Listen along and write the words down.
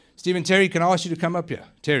Stephen, Terry, can I ask you to come up here?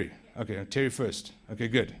 Terry. Okay, Terry first. Okay,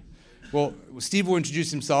 good. Well, Steve will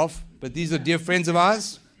introduce himself, but these are dear friends of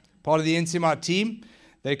ours, part of the NCMI team.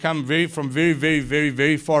 They come from very, very, very,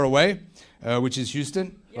 very far away, which is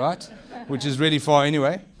Houston, right? Which is really far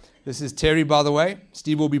anyway. This is Terry, by the way.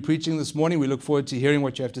 Steve will be preaching this morning. We look forward to hearing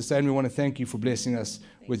what you have to say, and we want to thank you for blessing us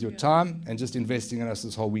with your time and just investing in us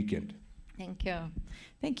this whole weekend. Thank you.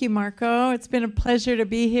 Thank you, Marco. It's been a pleasure to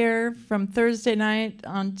be here from Thursday night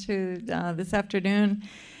on to this afternoon.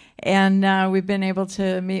 And we've been able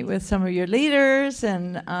to meet with some of your leaders,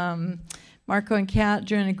 and Marco and Kat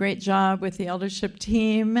doing a great job with the eldership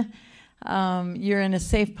team. You're in a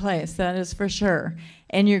safe place, that is for sure.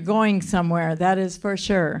 And you're going somewhere, that is for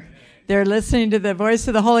sure. They're listening to the voice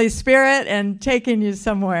of the Holy Spirit and taking you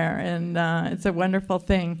somewhere, and it's a wonderful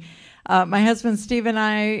thing. My husband Steve and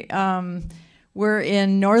I were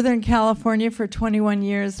in Northern California for 21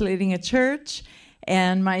 years leading a church,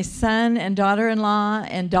 and my son and daughter-in-law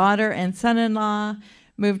and daughter and son-in-law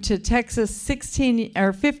moved to Texas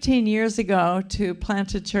 15 years ago to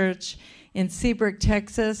plant a church in Seabrook,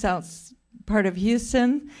 Texas, part of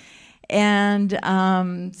Houston. And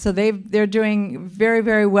so they're doing very,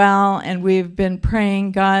 very well, and we've been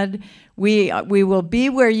praying, God, we will be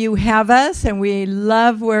where you have us, and we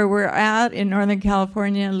love where we're at in Northern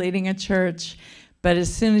California leading a church. But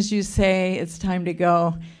as soon as you say it's time to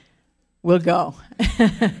go, we'll go.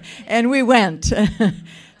 And we went.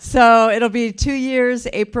 So it'll be 2 years,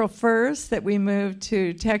 April 1st, that we moved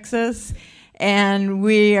to Texas, and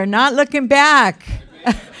we are not looking back.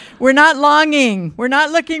 We're not longing. We're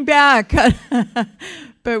not looking back.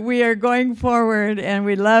 But we are going forward, and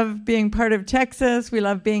we love being part of Texas. We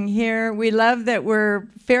love being here. We love that we're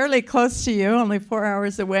fairly close to you, only 4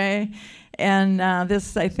 hours away. And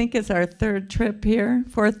this, I think, is our fourth trip here.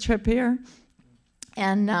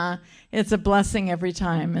 And it's a blessing every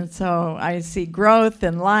time. And so I see growth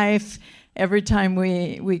in life every time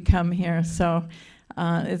we come here. So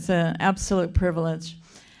it's an absolute privilege.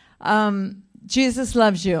 Jesus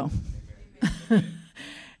loves you.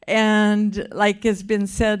 And like has been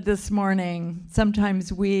said this morning,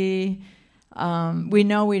 sometimes we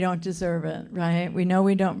know we don't deserve it, right? We know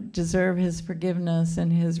we don't deserve his forgiveness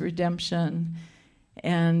and his redemption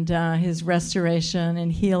and his restoration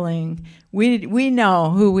and healing. We know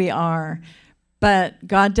who we are, but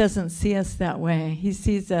God doesn't see us that way. He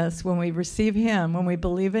sees us when we receive him, when we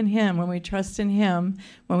believe in him, when we trust in him,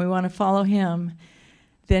 when we want to follow him,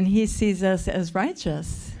 then he sees us as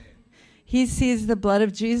righteous. He sees the blood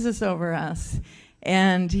of Jesus over us,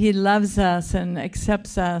 and he loves us and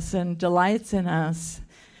accepts us and delights in us.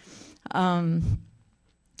 And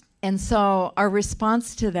so our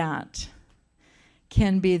response to that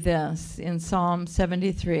can be this. In Psalm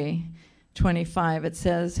 73:25, it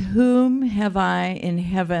says, "Whom have I in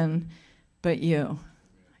heaven but you?"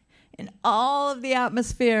 In all of the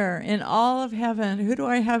atmosphere, in all of heaven, who do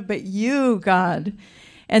I have but you, God?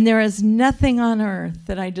 And there is nothing on earth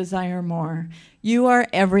that I desire more. You are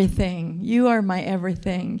everything. You are my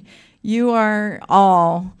everything. You are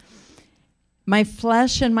all. My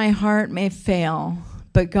flesh and my heart may fail,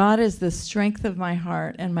 but God is the strength of my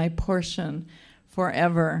heart and my portion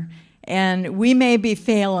forever. And we may be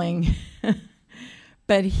failing,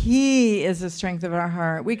 but he is the strength of our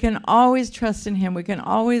heart. We can always trust in him. We can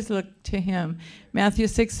always look to him. Matthew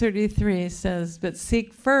 6:33 says, "But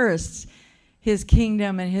seek first his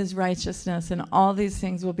kingdom and his righteousness, and all these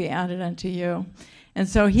things will be added unto you." And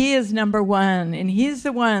so he is number one, and he's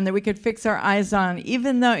the one that we could fix our eyes on,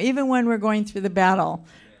 even when we're going through the battle,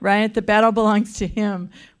 right? The battle belongs to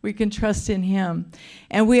him. We can trust in him.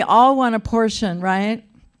 And we all want a portion, right?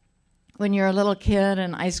 When you're a little kid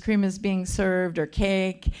and ice cream is being served or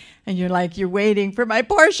cake, and you're waiting for my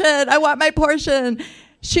portion. I want my portion.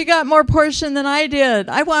 She got more portion than I did.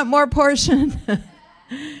 I want more portion.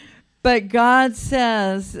 But God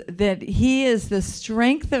says that he is the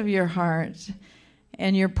strength of your heart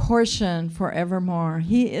and your portion forevermore.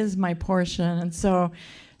 He is my portion. And so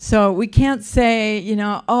we can't say,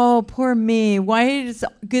 oh, poor me. Why does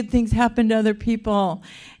good things happen to other people?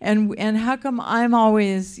 And how come I'm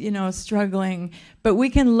always, struggling? But we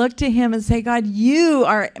can look to him and say, God, you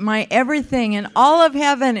are my everything in all of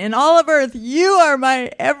heaven, in all of earth. You are my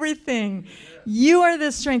everything. You are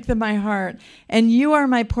the strength of my heart, and you are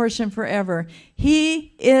my portion forever.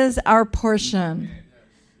 He is our portion.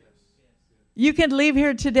 You can leave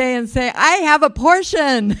here today and say, I have a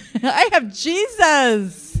portion. I have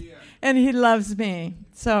Jesus, and he loves me.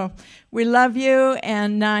 So we love you,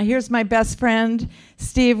 and here's my best friend,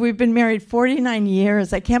 Steve. We've been married 49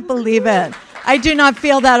 years. I can't believe it. I do not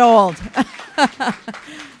feel that old.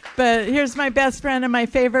 But here's my best friend and my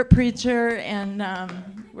favorite preacher, and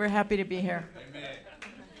we're happy to be here. Amen.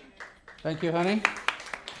 Thank you, honey.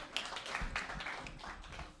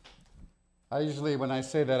 I usually, when I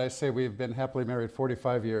say that, I say we've been happily married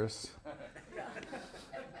 45 years.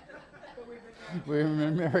 We've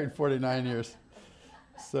been married 49 years.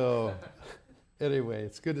 So, anyway,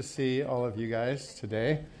 it's good to see all of you guys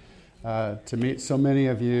today, to meet so many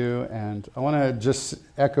of you. And I want to just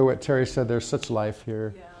echo what Terry said. There's such life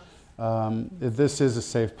here. This is a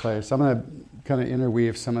safe place. I'm going to kind of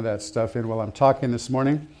interweave some of that stuff in while I'm talking this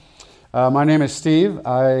morning. My name is Steve.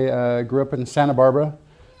 I grew up in Santa Barbara,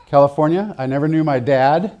 California. I never knew my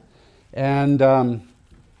dad. And,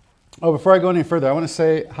 before I go any further, I want to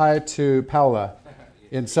say hi to Paula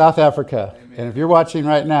in South Africa. Amen. And if you're watching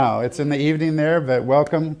right now, it's in the evening there, but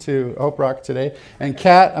welcome to Hope Rock today. And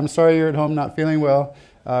Kat, I'm sorry you're at home not feeling well.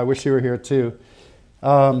 I wish you were here too.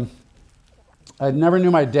 I never knew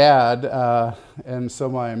my dad, and so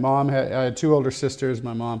my mom I had two older sisters.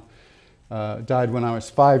 My mom died when I was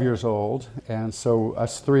 5 years old, and so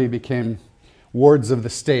us three became wards of the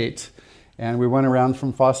state, and we went around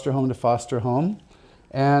from foster home to foster home.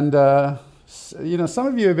 And some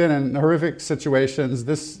of you have been in horrific situations.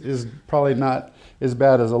 This is probably not as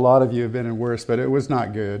bad as a lot of you have been in worse, but it was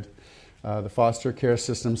not good. The foster care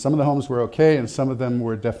system, some of the homes were okay, and some of them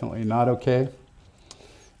were definitely not okay.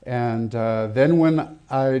 And then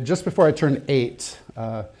just before I turned 8,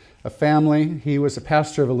 a family, he was a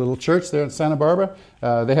pastor of a little church there in Santa Barbara.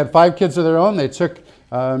 They had 5 kids of their own. They took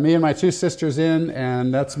me and my 2 sisters in,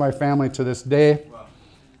 and that's my family to this day. Wow.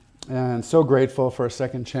 And so grateful for a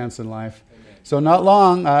second chance in life. Amen. So not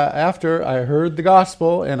long after, I heard the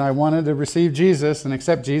gospel, and I wanted to receive Jesus and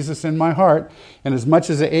accept Jesus in my heart. And as much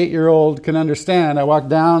as an 8-year-old can understand, I walked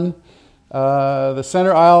down the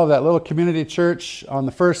center aisle of that little community church on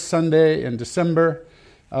the first Sunday in December,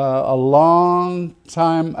 a long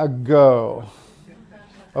time ago,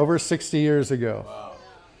 over 60 years ago. Wow.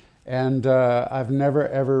 And I've never,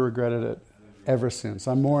 ever regretted it ever since.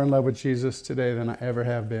 I'm more in love with Jesus today than I ever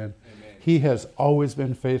have been. Amen. He has always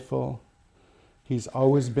been faithful. He's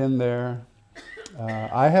always been there.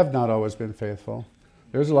 I have not always been faithful.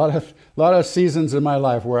 There's a lot of seasons in my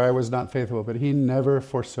life where I was not faithful, but he never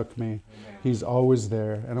forsook me. Amen. He's always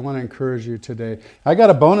there. And I want to encourage you today. I got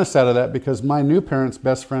a bonus out of that because my new parents'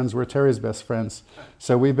 best friends were Terry's best friends.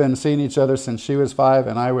 So we've been seeing each other since she was 5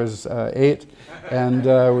 and I was 8. And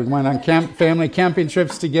we went on family camping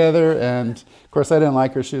trips together. And of course, I didn't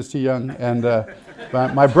like her. She was too young. And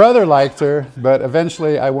but my brother liked her. But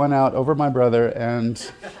eventually, I went out over my brother. And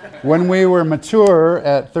when we were mature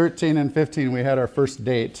at 13 and 15, we had our first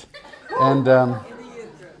date. And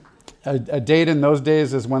a date in those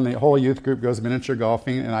days is when the whole youth group goes miniature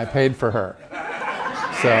golfing, and I paid for her.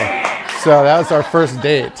 So that was our first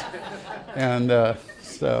date. And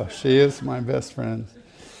so she is my best friend.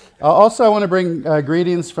 Also, I want to bring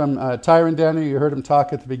greetings from Tyron Daniel. You heard him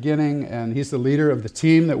talk at the beginning, and he's the leader of the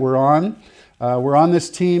team that we're on. We're on this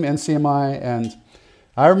team, NCMI, and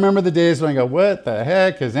I remember the days when I go, what the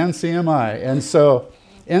heck is NCMI? And so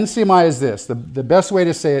NCMI is this. The best way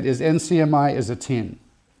to say it is NCMI is a team.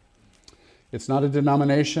 It's not a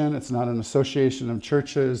denomination. It's not an association of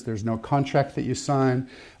churches. There's no contract that you sign.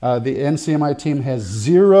 The NCMI team has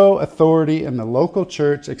zero authority in the local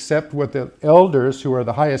church except what the elders, who are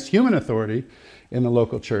the highest human authority in the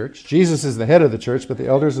local church. Jesus is the head of the church, but the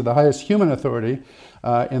elders are the highest human authority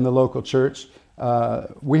in the local church.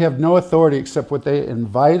 We have no authority except what they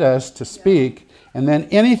invite us to speak. And then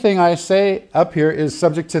anything I say up here is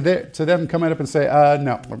subject to them coming up and say,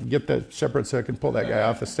 no, get the shepherd so I can pull that guy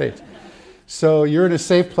off the stage. So you're in a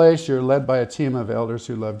safe place. You're led by a team of elders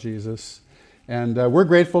who love Jesus. And we're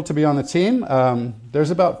grateful to be on the team.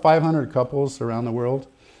 There's about 500 couples around the world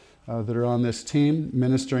that are on this team,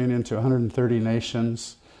 ministering into 130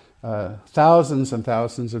 nations, thousands and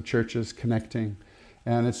thousands of churches connecting.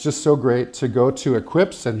 And it's just so great to go to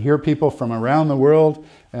Equips and hear people from around the world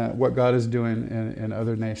what God is doing in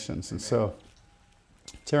other nations. And so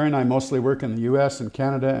Terry and I mostly work in the U.S. and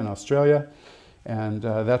Canada and Australia. And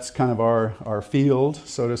that's kind of our field,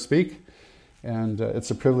 so to speak. And it's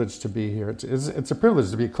a privilege to be here. It's a privilege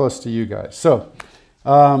to be close to you guys. So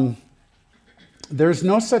there's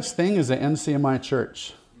no such thing as an NCMI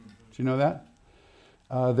church. Do you know that?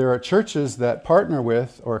 There are churches that partner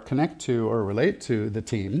with or connect to or relate to the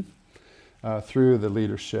team through the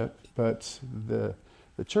leadership. But the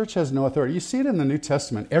church has no authority. You see it in the New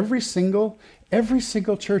Testament. Every single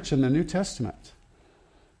church in the New Testament.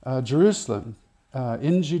 Jerusalem,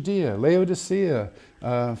 in Judea, Laodicea,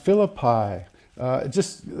 Philippi,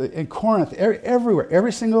 just in Corinth, everywhere.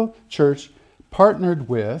 Every single church partnered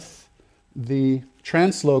with the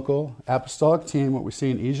translocal apostolic team, what we see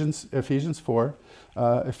in Ephesians 4.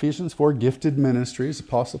 Ephesians 4, gifted ministries,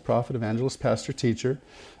 apostle, prophet, evangelist, pastor, teacher.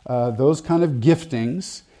 Those kind of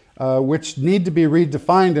giftings, which need to be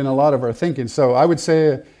redefined in a lot of our thinking. So I would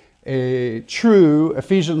say a true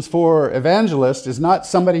Ephesians 4 evangelist is not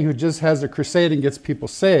somebody who just has a crusade and gets people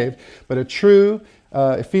saved, but a true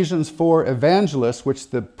Ephesians 4 evangelist,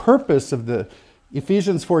 which the purpose of the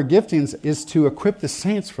Ephesians 4 giftings is to equip the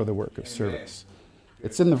saints for the work of service.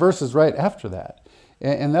 It's in the verses right after that.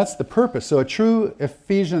 And that's the purpose. So a true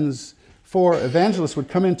Ephesians 4 evangelist would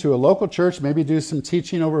come into a local church, maybe do some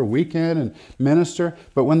teaching over a weekend and minister.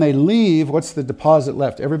 But when they leave, what's the deposit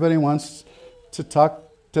left? Everybody wants to talk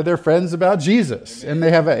to their friends about Jesus. And they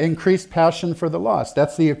have an increased passion for the lost.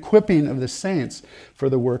 That's the equipping of the saints for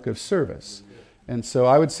the work of service. And so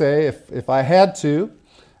I would say, if I had to,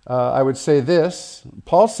 I would say this.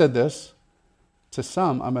 Paul said this, to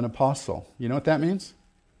some, I'm an apostle. You know what that means?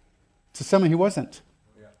 To some, he wasn't.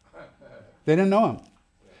 They didn't know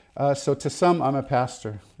him. So to some, I'm a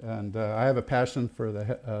pastor. And I have a passion for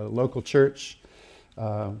the local church.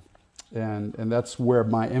 And that's where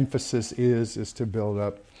my emphasis is to build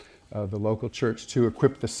up the local church, to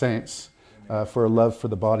equip the saints for a love for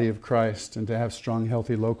the body of Christ, and to have strong,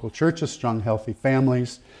 healthy local churches, strong, healthy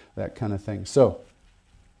families, that kind of thing. So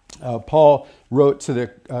Paul wrote to the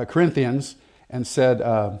Corinthians and said,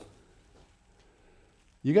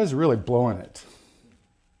 you guys are really blowing it.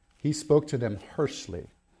 He spoke to them harshly.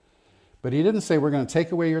 But he didn't say, we're going to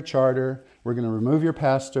take away your charter, we're going to remove your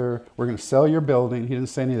pastor, we're going to sell your building. He didn't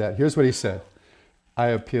say any of that. Here's what he said. I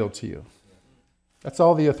appeal to you. That's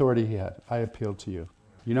all the authority he had. I appeal to you.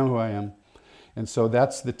 You know who I am. And so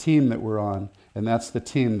that's the team that we're on, and that's the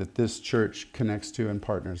team that this church connects to and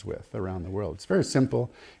partners with around the world. It's very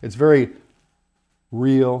simple. It's very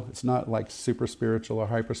real. It's not like super spiritual or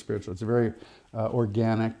hyper spiritual. It's a very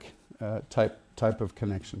organic type of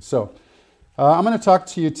connection. So I'm going to talk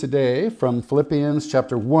to you today from Philippians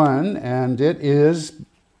chapter 1, and it is,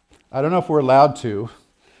 I don't know if we're allowed to,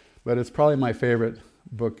 but it's probably my favorite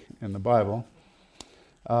book in the Bible.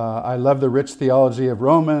 I love the rich theology of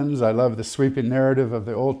Romans. I love the sweeping narrative of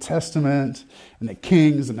the Old Testament and the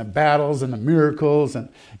kings and the battles and the miracles and,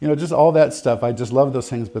 just all that stuff. I just love those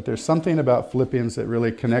things. But there's something about Philippians that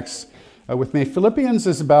really connects with me. Philippians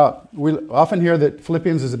is about, we often hear that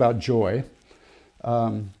Philippians is about joy,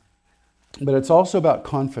 but it's also about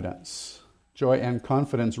confidence. Joy and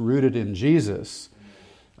confidence rooted in Jesus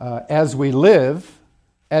as we live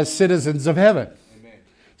as citizens of heaven.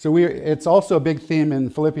 So it's also a big theme in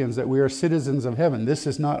Philippians that we are citizens of heaven. This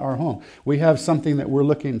is not our home. We have something that we're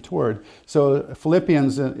looking toward. So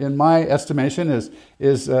Philippians, in my estimation,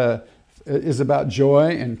 is about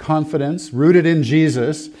joy and confidence rooted in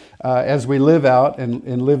Jesus as we live out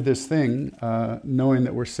and live this thing, knowing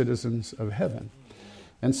that we're citizens of heaven.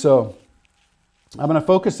 And so I'm going to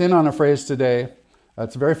focus in on a phrase today.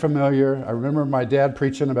 It's very familiar. I remember my dad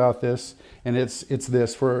preaching about this, and it's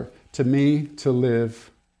this: for to me to live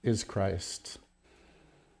is Christ.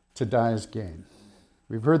 To die is gain.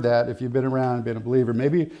 We've heard that if you've been around, been a believer.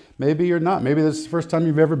 Maybe you're not. Maybe this is the first time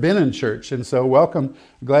you've ever been in church, and so welcome.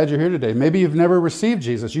 Glad you're here today. Maybe you've never received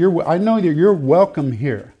Jesus. I know that you're welcome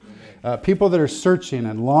here. People that are searching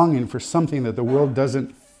and longing for something that the world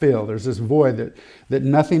doesn't fill. There's this void that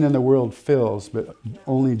nothing in the world fills, but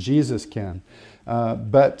only Jesus can.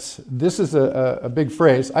 But this is a big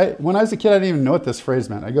phrase. When I was a kid, I didn't even know what this phrase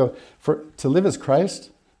meant. I go, to live as Christ,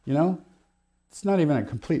 it's not even a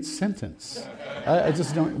complete sentence. I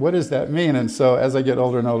just don't, what does that mean? And so as I get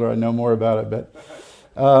older and older, I know more about it. But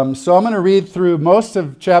so I'm going to read through most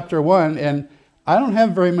of chapter 1, and I don't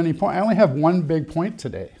have very many points. I only have one big point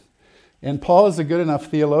today. And Paul is a good enough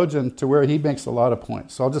theologian to where he makes a lot of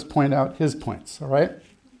points. So I'll just point out his points, all right?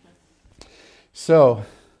 So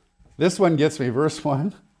this one gets me, verse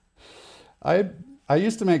 1. I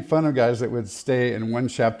used to make fun of guys that would stay in one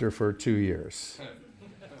chapter for 2 years.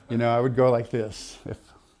 I would go like this. If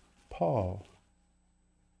Paul,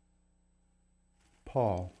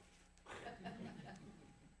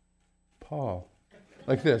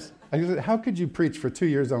 like this. I said, how could you preach for 2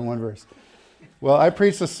 years on one verse? Well, I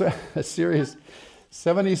preached a series,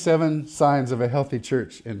 77 Signs of a Healthy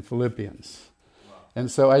Church in Philippians.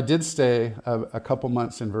 And so I did stay a couple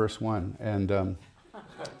months in verse 1. And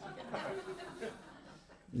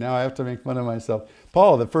now I have to make fun of myself.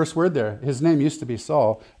 Paul, the first word there, his name used to be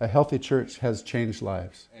Saul. A healthy church has changed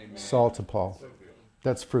lives. Amen. Saul to Paul.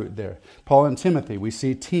 That's fruit there. Paul and Timothy, we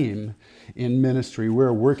see team in ministry.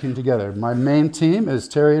 We're working together. My main team is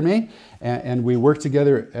Terry and me, and we work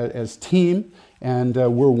together as team, and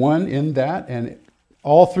we're one in that. And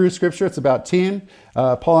all through Scripture, it's about team.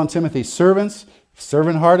 Paul and Timothy, servants,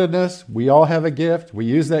 servant-heartedness. We all have a gift. We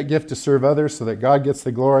use that gift to serve others so that God gets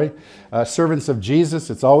the glory. Servants of Jesus,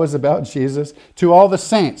 it's always about Jesus. To all the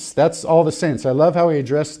saints, that's all the saints. I love how he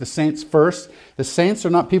addressed the saints first. The saints are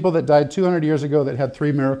not people that died 200 years ago that had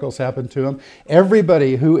 3 miracles happen to them.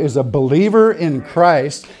 Everybody who is a believer in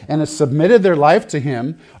Christ and has submitted their life to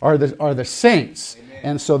him are the saints.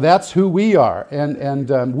 And so that's who we are.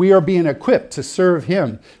 And we are being equipped to serve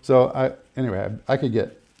him. So anyway, I could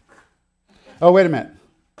get... Oh, wait a minute.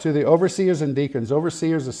 To the overseers and deacons.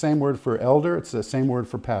 Overseer is the same word for elder. It's the same word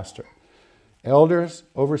for pastor. Elders,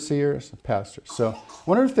 overseers, pastors. So I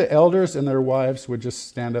wonder if the elders and their wives would just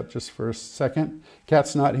stand up just for a second.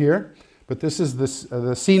 Kat's not here, but this is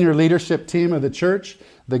the senior leadership team of the church.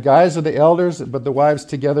 The guys are the elders, but the wives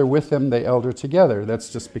together with them, they elder together.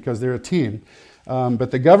 That's just because they're a team.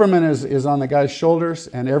 But the government is on the guy's shoulders,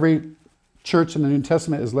 and every church in the New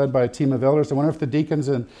Testament is led by a team of elders. I wonder if the deacons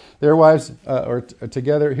and their wives are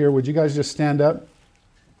together here. Would you guys just stand up?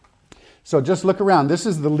 So just look around. This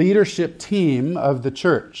is the leadership team of the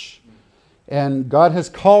church. And God has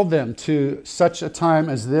called them to such a time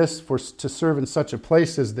as this, to serve in such a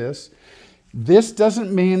place as this. This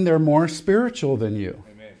doesn't mean they're more spiritual than you.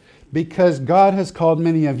 Amen. Because God has called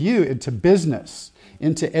many of you into business,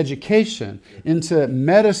 into education, into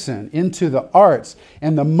medicine, into the arts.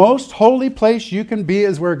 And the most holy place you can be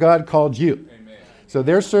is where God called you. Amen. So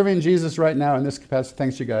they're serving Jesus right now in this capacity.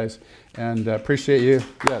 Thanks, you guys. And appreciate you.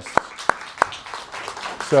 Yes.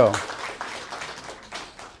 So,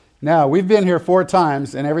 now we've been here 4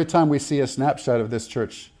 times, and every time we see a snapshot of this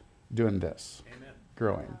church doing this. Amen.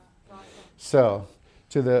 Growing. So,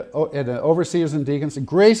 to the overseers and deacons,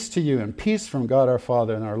 grace to you and peace from God our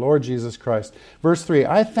Father and our Lord Jesus Christ. Verse 3,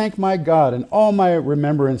 I thank my God in all my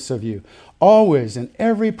remembrance of you, always in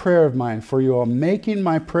every prayer of mine, for you all making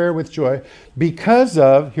my prayer with joy, because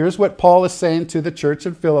of, here's what Paul is saying to the church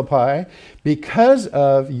of Philippi, because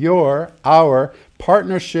of our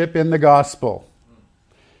partnership in the gospel.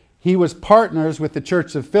 He was partners with the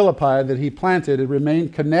church of Philippi that he planted and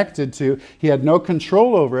remained connected to. He had no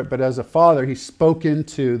control over it, but as a father, he spoke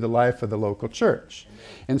into the life of the local church.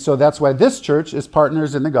 And so that's why this church is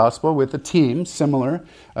partners in the gospel with a team similar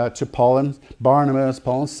to Paul and Barnabas,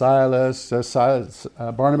 Paul and Silas,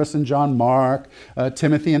 Barnabas and John Mark,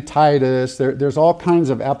 Timothy and Titus. There's all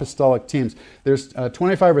kinds of apostolic teams. There's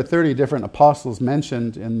 25 or 30 different apostles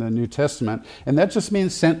mentioned in the New Testament, and that just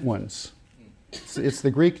means sent ones. It's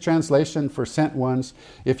the Greek translation for sent ones.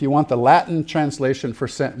 If you want the Latin translation for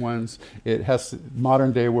sent ones, it has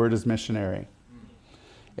modern day word is missionary.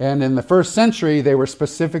 And in the first century, they were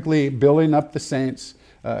specifically building up the saints,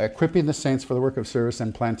 equipping the saints for the work of service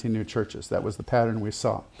and planting new churches. That was the pattern we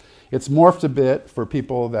saw. It's morphed a bit for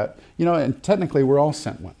people that, and technically we're all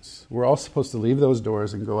sent ones. We're all supposed to leave those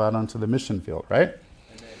doors and go out onto the mission field, right?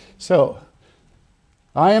 Amen. So,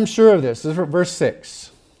 I am sure of this. This is verse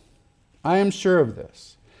 6. I am sure of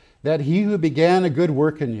this, that he who began a good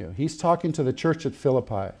work in you, he's talking to the church at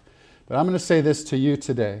Philippi, but I'm going to say this to you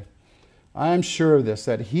today. I am sure of this,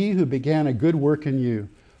 that he who began a good work in you,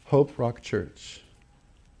 Hope Rock Church,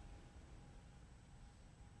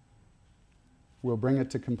 will bring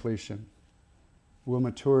it to completion, will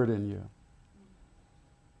mature it in you,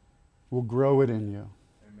 will grow it in you.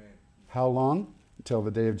 Amen. How long? Until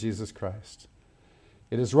the day of Jesus Christ.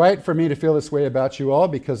 It is right for me to feel this way about you all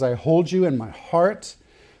because I hold you in my heart,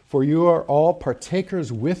 for you are all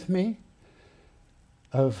partakers with me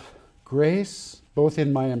of grace, both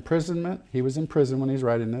in my imprisonment. He was in prison when he's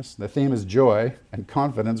writing this. The theme is joy and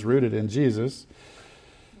confidence rooted in Jesus.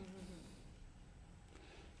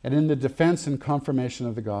 And in the defense and confirmation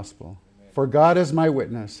of the gospel. For God is my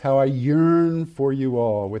witness, how I yearn for you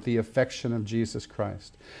all with the affection of Jesus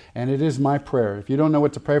Christ. And it is my prayer. If you don't know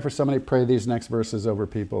what to pray for somebody, pray these next verses over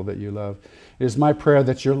people that you love. It is my prayer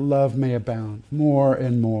that your love may abound more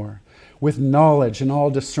and more with knowledge and all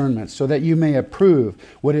discernment, so that you may approve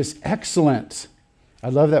what is excellent. I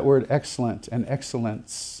love that word excellent and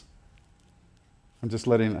excellence. I'm just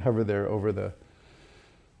letting it hover there over the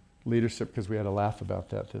leadership because we had a laugh about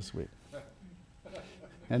that this week.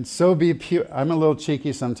 And so be pure. I'm a little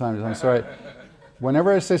cheeky sometimes. I'm sorry.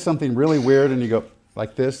 Whenever I say something really weird and you go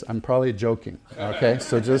like this, I'm probably joking. Okay?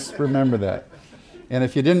 So just remember that. And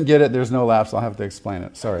if you didn't get it, there's no laughs. I'll have to explain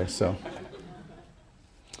it. Sorry. So,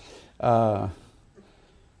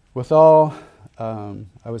 with all,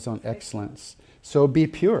 I was on excellence. So be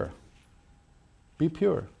pure. Be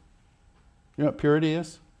pure. You know what purity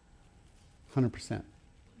is? 100%.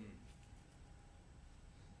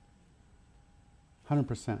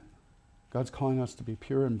 100%. God's calling us to be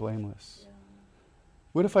pure and blameless.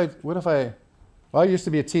 Yeah. Well, I used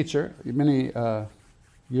to be a teacher many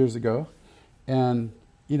years ago, and,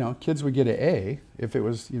 kids would get an A if it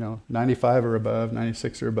was, 95 or above,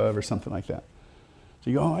 96 or above, or something like that.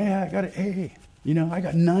 So you go, oh yeah, I got an A. I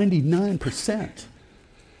got 99%.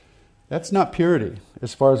 That's not purity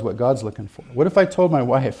as far as what God's looking for. What if I told my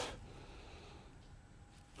wife,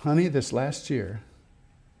 honey, this last year,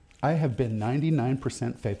 I have been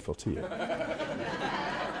 99% faithful to you.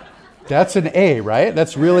 That's an A, right?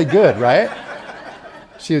 That's really good, right?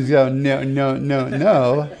 She would go,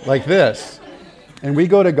 no, like this. And we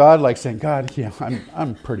go to God like saying, God,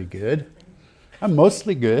 I'm pretty good. I'm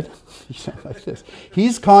mostly good. Like this.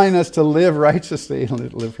 He's calling us to live righteously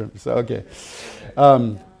and live for him. So, okay.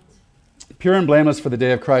 Pure and blameless for the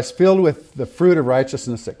day of Christ, filled with the fruit of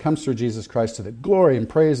righteousness that comes through Jesus Christ to the glory and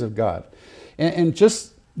praise of God. And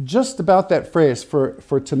just about that phrase,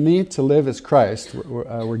 for to me to live as Christ,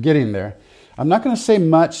 we're getting there. I'm not going to say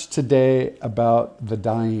much today about the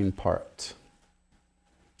dying part.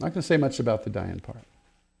 I'm not going to say much about the dying part.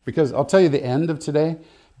 Because I'll tell you the end of today,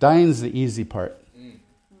 dying's the easy part.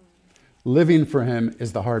 Living for him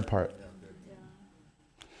is the hard part.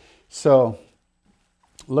 So,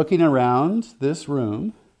 looking around this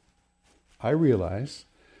room, I realize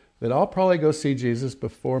that I'll probably go see Jesus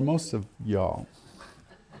before most of y'all.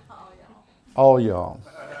 All y'all.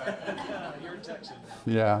 You're Texan.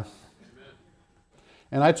 Yeah.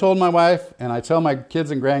 And I told my wife, and I tell my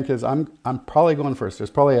kids and grandkids, I'm probably going first. There's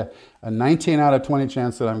probably a 19 out of 20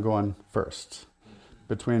 chance that I'm going first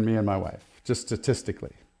between me and my wife, just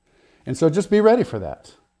statistically. And so just be ready for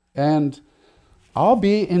that. And I'll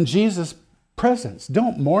be in Jesus' presence.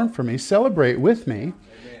 Don't mourn for me. Celebrate with me. Amen.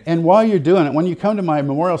 And while you're doing it, when you come to my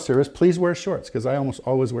memorial service, please wear shorts, because I almost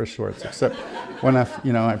always wear shorts, except when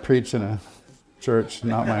I preach in a church,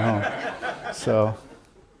 not my home. So,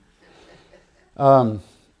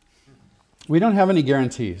 we don't have any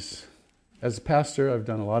guarantees. As a pastor, I've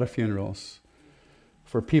done a lot of funerals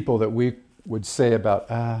for people that we would say about,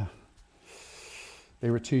 they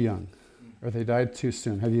were too young, or they died too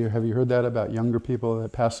soon. Have you heard that about younger people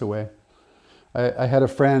that pass away? I had a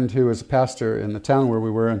friend who was a pastor in the town where we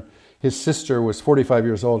were, and his sister was 45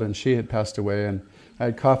 years old, and she had passed away, and I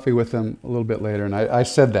had coffee with him a little bit later, and I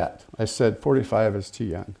said that. I said, 45 is too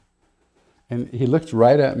young. And he looked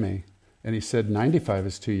right at me, and he said, 95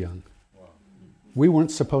 is too young. Wow. We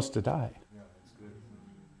weren't supposed to die. Yeah,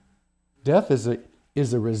 that's good. Death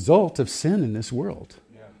is a result of sin in this world.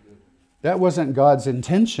 Yeah, good. That wasn't God's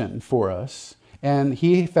intention for us. And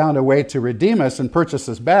he found a way to redeem us and purchase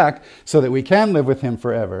us back so that we can live with him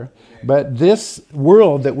forever. Okay. But this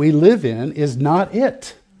world that we live in is not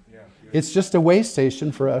it. Yeah, it's just a way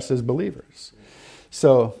station for us as believers. Yeah.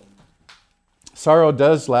 So, sorrow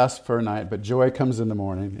does last for a night, but joy comes in the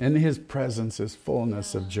morning. In his presence is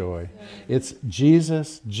fullness of joy. It's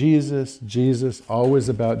Jesus, Jesus, Jesus, always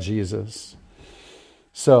about Jesus.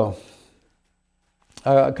 So,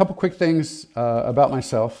 a couple quick things about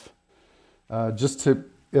myself. Just to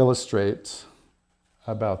illustrate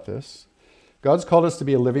about this. God's called us to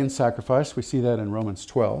be a living sacrifice. We see that in Romans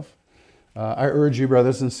 12. I urge you,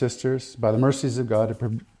 brothers and sisters, by the mercies of God,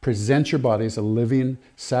 to present your bodies a living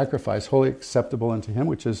sacrifice, wholly acceptable unto him,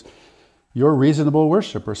 which is your reasonable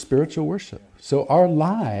worship or spiritual worship. So our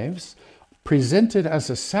lives presented as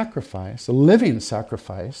a sacrifice, a living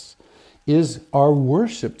sacrifice, is our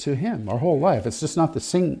worship to him, our whole life. It's just not the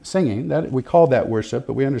singing. That we call that worship,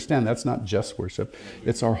 but we understand that's not just worship.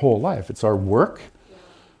 It's our whole life. It's our work.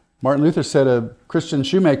 Martin Luther said a Christian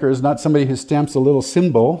shoemaker is not somebody who stamps a little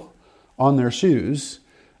symbol on their shoes.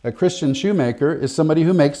 A Christian shoemaker is somebody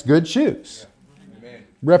who makes good shoes,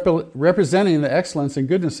 representing the excellence and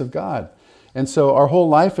goodness of God. And so our whole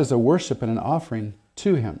life is a worship and an offering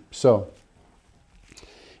to him. So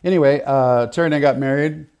anyway, Terry and I got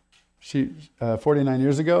married. She 49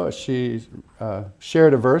 years ago, she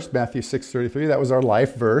shared a verse, Matthew 6:33. That was our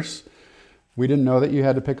life verse. We didn't know that you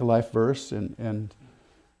had to pick a life verse in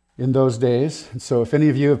those days. And so if any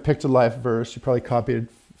of you have picked a life verse, you probably copied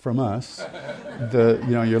from us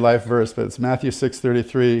your life verse. But it's Matthew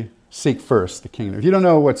 6:33. Seek first the kingdom. If you don't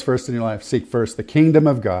know what's first in your life, seek first the kingdom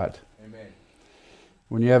of God. Amen.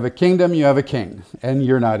 When you have a kingdom, you have a king, and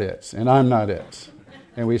you're not it, and I'm not it,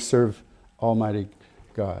 and we serve Almighty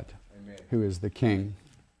God, who is the king.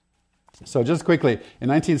 So just quickly, in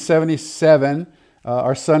 1977,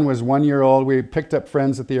 our son was 1 year old. We picked up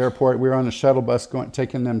friends at the airport. We were on a shuttle bus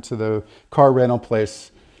taking them to the car rental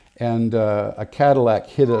place. and a Cadillac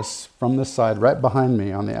hit us from the side, right behind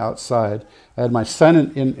me on the outside. I had my son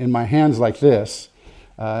in my hands like this.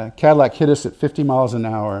 Cadillac hit us at 50 miles an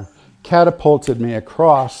hour, catapulted me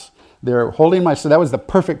across there, holding my son. That was the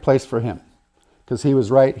perfect place for him, because he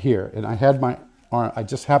was right here. And I had my arm, I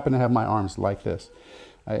just happened to have my arms like this.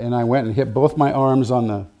 And I went and hit both my arms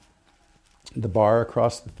on the bar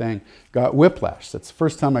across the thing. Got whiplash. That's the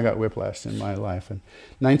first time I got whiplash in my life. In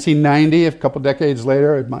 1990, a couple decades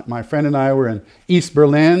later, my friend and I were in East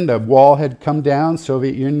Berlin. The wall had come down.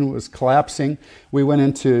 Soviet Union was collapsing. We went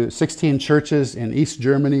into 16 churches in East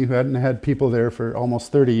Germany who hadn't had people there for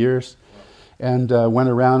almost 30 years. And went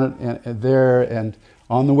around there. And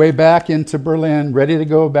on the way back into Berlin, ready to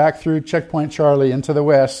go back through Checkpoint Charlie into the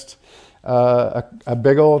west, a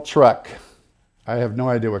big old truck. I have no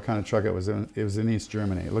idea what kind of truck it was in. It was in East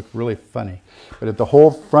Germany. It looked really funny. But the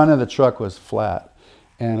whole front of the truck was flat.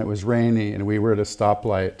 And it was rainy. And we were at a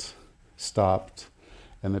stoplight, stopped.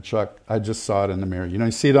 And the truck, I just saw it in the mirror. You know,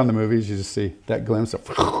 you see it on the movies. You just see that glimpse of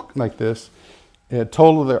like this. It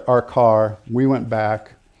totaled our car. We went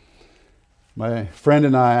back. My friend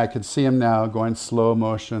and I could see him now going slow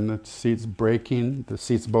motion, the seats breaking, the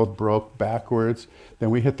seats both broke backwards. Then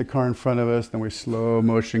we hit the car in front of us, then we slow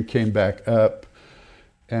motion came back up.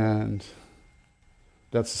 And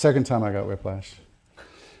that's the second time I got whiplash.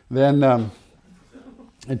 Then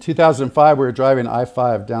in 2005, we were driving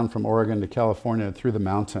I-5 down from Oregon to California through the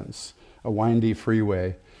mountains, a windy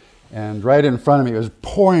freeway. And right in front of me, it was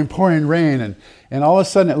pouring rain. And all of a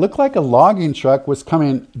sudden, it looked like a logging truck was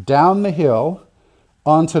coming down the hill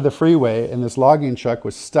onto the freeway, and this logging truck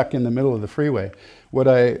was stuck in the middle of the freeway. What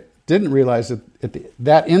I didn't realize at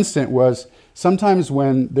that instant was sometimes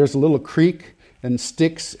when there's a little creek and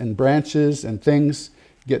sticks and branches and things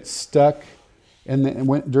get stuck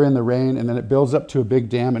during the rain, and then it builds up to a big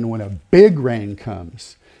dam, and when a big rain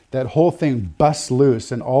comes, that whole thing busts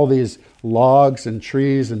loose, and all these logs and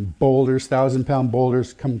trees and boulders, 1,000-pound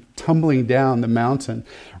boulders, come tumbling down the mountain,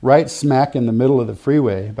 right smack in the middle of the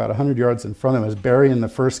freeway, about 100 yards in front of us, burying the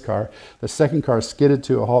first car. The second car skidded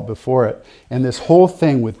to a halt before it, and this whole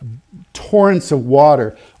thing with torrents of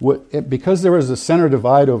water, because there was a center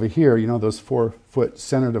divide over here, you know, those 4-foot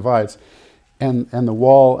center divides, and the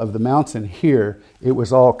wall of the mountain here, it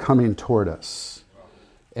was all coming toward us.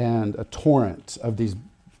 And a torrent of these,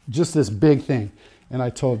 just this big thing. And I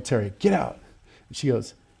told Terry, get out. And she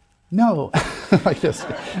goes, no. Like this.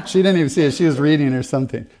 She didn't even see it. She was reading or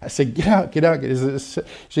something. I said, get out.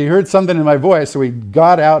 She heard something in my voice. So we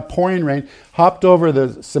got out, pouring rain, hopped over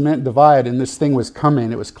the cement divide, and this thing was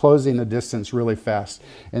coming. It was closing the distance really fast.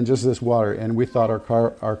 And just this water. And we thought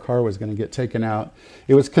our car was going to get taken out.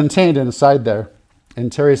 It was contained inside there. And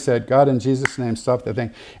Terry said, God, in Jesus' name, stop the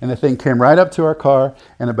thing. And the thing came right up to our car,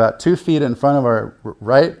 and about 2 feet in front of our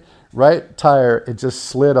right tire, it just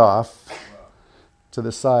slid off to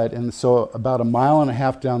the side. And so about 1.5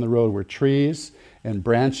 miles down the road were trees and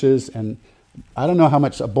branches, and I don't know how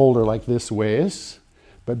much a boulder like this weighs,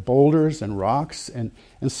 but boulders and rocks. And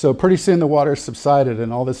so pretty soon the water subsided,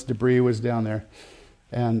 and all this debris was down there.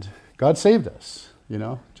 And God saved us, you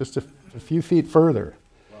know, just a few feet further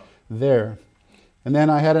there. And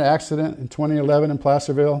then I had an accident in 2011 in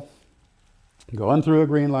Placerville. Going through a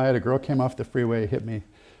green light, a girl came off the freeway, hit me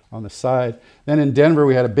on the side. Then in Denver,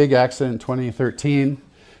 we had a big accident in 2013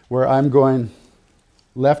 where I'm going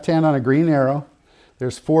left hand on a green arrow.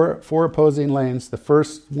 There's four opposing lanes. The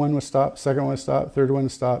first one was stopped, second one was stopped, third one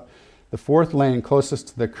was stopped. The fourth lane closest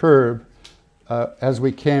to the curb, as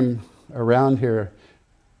we came around here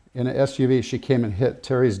in an SUV, she came and hit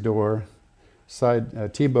Terry's door,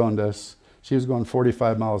 T-boned us. She was going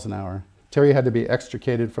 45 miles an hour. Terry had to be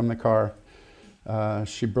extricated from the car.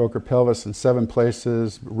 She broke her pelvis in 7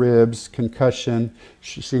 places, ribs, concussion.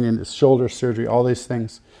 She needed shoulder surgery, all these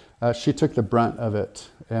things. She took the brunt of it.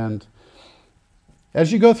 And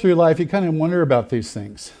as you go through life, you kind of wonder about these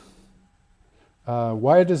things.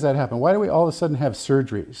 Why does that happen? Why do we all of a sudden have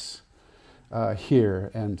surgeries here?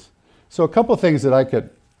 And so a couple of things that I could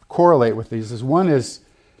correlate with these is, one is,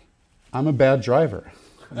 I'm a bad driver.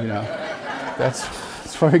 You know, that's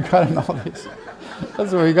where we got in all these.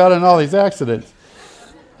 That's where we got in all these accidents.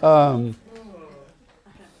 But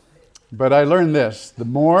I learned this: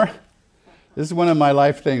 this is one of my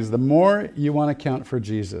life things. The more you want to count for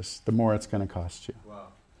Jesus, the more it's going to cost you. Wow.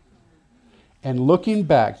 And looking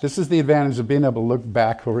back, this is the advantage of being able to look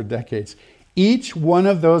back over decades. Each one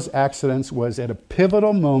of those accidents was at a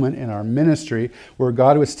pivotal moment in our ministry where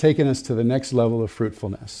God was taking us to the next level of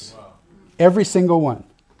fruitfulness. Wow. Every single one.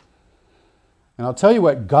 And I'll tell you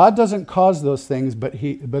what, God doesn't cause those things, but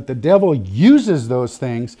the devil uses those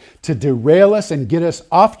things to derail us and get us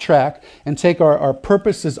off track and take our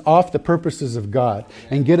purposes off the purposes of God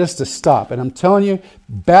and get us to stop. And I'm telling you,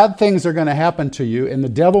 bad things are going to happen to you, and the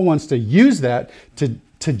devil wants to use that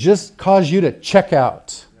to just cause you to check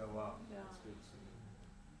out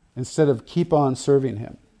instead of keep on serving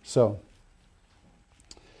him. So,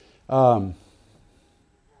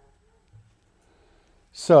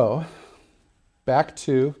 back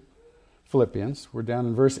to Philippians. We're down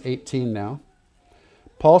in verse 18 now.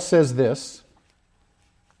 Paul says this,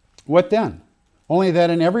 "What then? Only that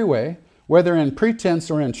in every way, whether in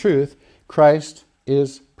pretense or in truth, Christ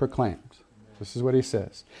is proclaimed." This is what he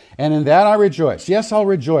says. "And in that I rejoice. Yes, I'll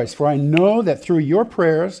rejoice, for I know that through your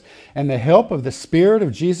prayers and the help of the Spirit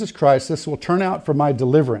of Jesus Christ, this will turn out for my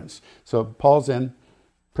deliverance." So Paul's in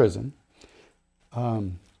prison.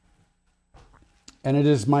 "And it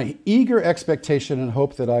is my eager expectation and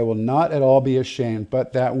hope that I will not at all be ashamed,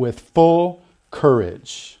 but that with full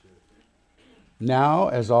courage, now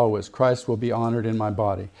as always, Christ will be honored in my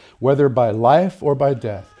body, whether by life or by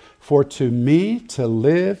death. For to me to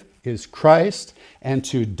live is Christ, and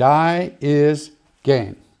to die is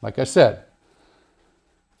gain." Like I said,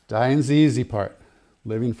 dying's the easy part.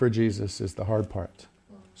 Living for Jesus is the hard part.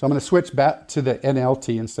 So I'm going to switch back to the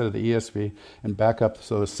NLT instead of the ESV and back up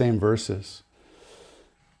so the same verses.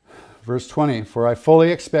 Verse 20, "For I fully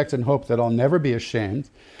expect and hope that I'll never be ashamed,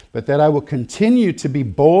 but that I will continue to be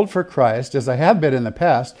bold for Christ as I have been in the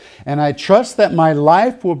past, and I trust that my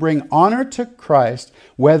life will bring honor to Christ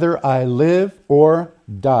whether I live or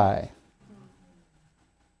die."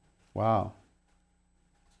 Wow.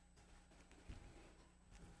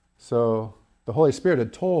 So the Holy Spirit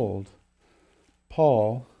had told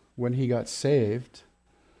Paul when he got saved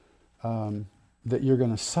that you're going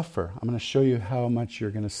to suffer. I'm going to show you how much you're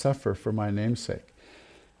going to suffer for my name's sake.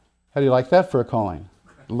 How do you like that for a calling?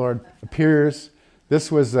 The Lord appears.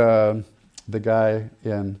 This was the guy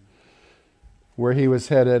in where he was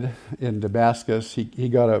headed in Damascus. He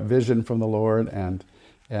got a vision from the Lord, and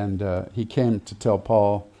he came to tell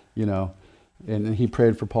Paul, and he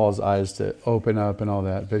prayed for Paul's eyes to open up and all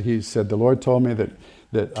that. But he said, "The Lord told me that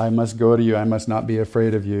I must go to you. I must not be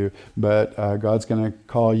afraid of you. But God's going to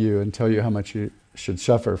call you and tell you how much you should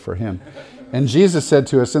suffer for him." And Jesus said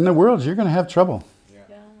to us, "In the world, you're going to have trouble. Yeah.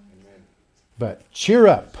 But cheer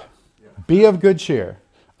up. Be of good cheer.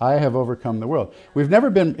 I have overcome the world." We've never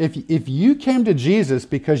been, if you came to Jesus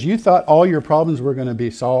because you thought all your problems were going to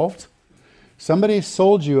be solved, somebody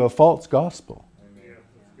sold you a false gospel.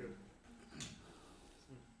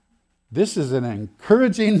 This is an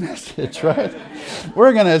encouraging message, right?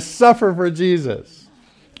 We're going to suffer for Jesus.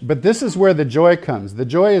 But this is where the joy comes. The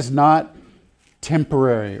joy is not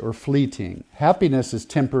temporary or fleeting. Happiness is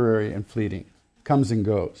temporary and fleeting. Comes and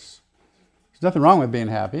goes. There's nothing wrong with being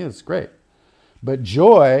happy. It's great. But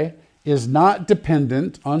joy is not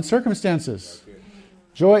dependent on circumstances.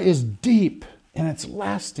 Joy is deep and it's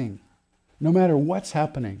lasting, no matter what's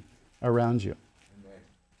happening around you.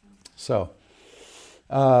 So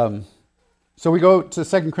we go to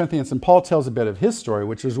 2 Corinthians, and Paul tells a bit of his story,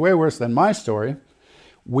 which is way worse than my story.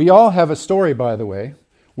 We all have a story, by the way.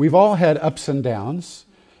 We've all had ups and downs,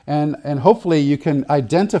 and hopefully you can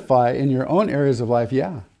identify in your own areas of life,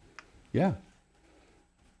 yeah,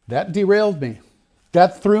 that derailed me.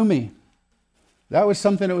 That threw me. That was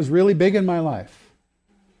something that was really big in my life.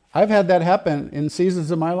 I've had that happen in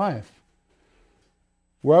seasons of my life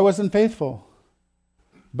where I wasn't faithful.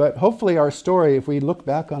 But hopefully our story, if we look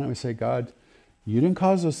back on it, we say, "God, you didn't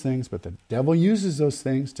cause those things, but the devil uses those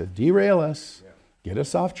things to derail us, get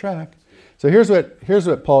us off track." So here's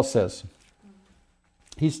what Paul says.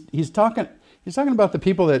 He's talking about the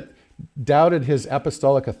people that doubted his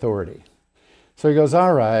apostolic authority. So he goes,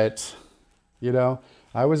 "All right,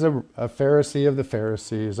 I was a Pharisee of the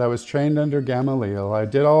Pharisees. I was trained under Gamaliel. I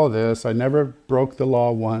did all this. I never broke the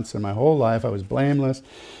law once in my whole life. I was blameless."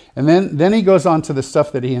 And then he goes on to the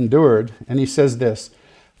stuff that he endured, and he says this,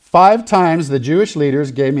 5 times the Jewish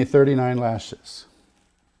leaders gave me 39 lashes.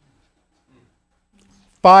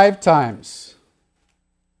 5 times.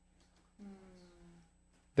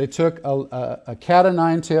 They took a cat of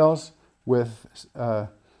 9 tails with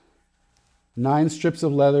 9 strips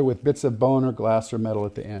of leather with bits of bone or glass or metal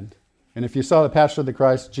at the end. And if you saw The Passion of the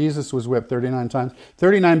Christ, Jesus was whipped 39 times.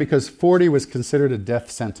 39 because 40 was considered a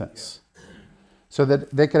death sentence. So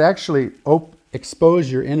that they could actually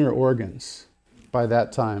expose your inner organs by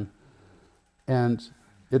that time. And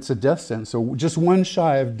it's a death sentence. So just one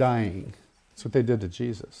shy of dying. That's what they did to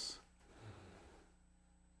Jesus.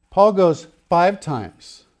 Paul goes 5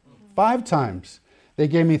 times. 5 times they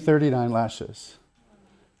gave me 39 lashes.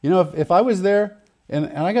 You know, if I was there and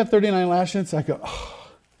I got 39 lashes, I go, oh,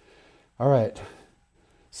 all right,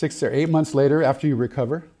 6 or 8 months later after you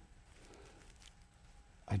recover,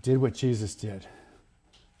 I did what Jesus did.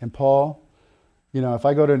 And Paul, you know, if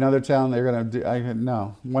I go to another town, they're going to do,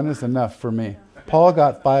 no, one is enough for me. Paul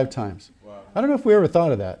got 5 times. Wow. I don't know if we ever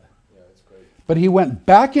thought of that. Yeah, that's great. But he went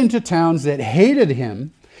back into towns that hated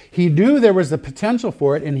him. He knew there was the potential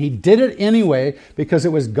for it, and he did it anyway because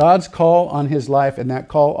it was God's call on his life, and that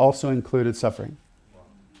call also included suffering.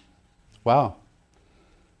 Wow.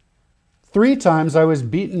 3 times I was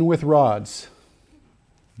beaten with rods,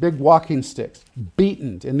 big walking sticks,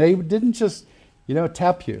 beaten. And they didn't just,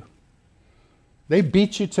 tap you. They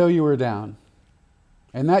beat you till you were down.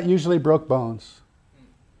 And that usually broke bones.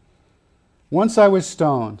 Once I was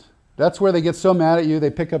stoned. That's where they get so mad at you, they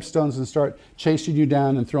pick up stones and start chasing you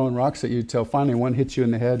down and throwing rocks at you till finally one hits you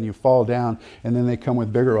in the head and you fall down, and then they come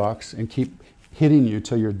with bigger rocks and keep hitting you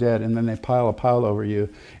till you're dead, and then they pile a pile over you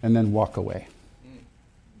and then walk away.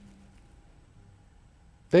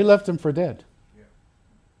 They left him for dead.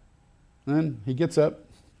 And then he gets up,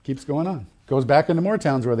 keeps going on, goes back into more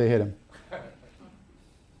towns where they hit him.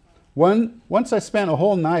 Once I spent a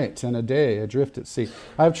whole night and a day adrift at sea.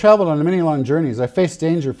 I've traveled on many long journeys. I faced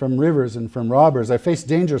danger from rivers and from robbers. I faced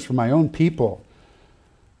dangers from my own people.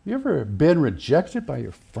 You ever been rejected by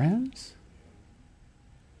your friends?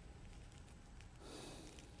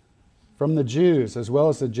 From the Jews as well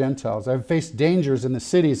as the Gentiles. I've faced dangers in the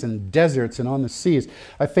cities and deserts and on the seas.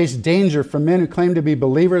 I've faced danger from men who claim to be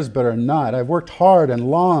believers but are not. I've worked hard and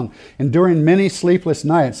long, enduring many sleepless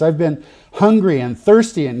nights. I've been hungry and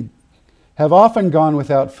thirsty and have often gone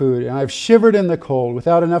without food, and I've shivered in the cold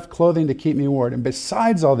without enough clothing to keep me warm. And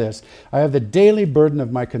besides all this, I have the daily burden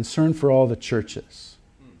of my concern for all the churches.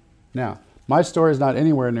 Now, my story is not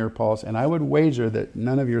anywhere near Paul's, and I would wager that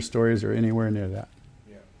none of your stories are anywhere near that.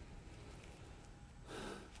 Yeah.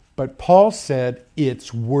 But Paul said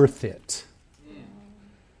it's worth it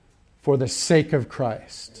for the sake of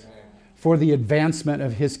Christ, for the advancement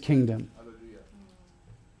of his kingdom.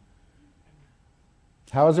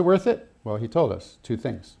 How is it worth it? Well, he told us 2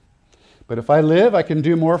 things. But if I live, I can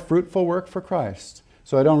do more fruitful work for Christ.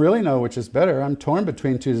 So I don't really know which is better. I'm torn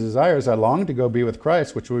between 2 desires. I long to go be with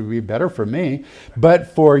Christ, which would be better for me.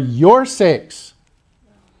 But for your sakes.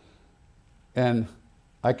 And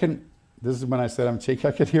this is when I said I'm cheeky.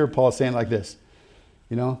 I could hear Paul saying like this.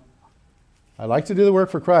 I like to do the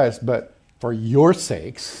work for Christ, but for your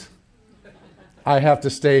sakes, I have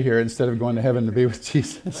to stay here instead of going to heaven to be with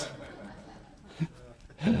Jesus.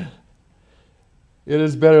 It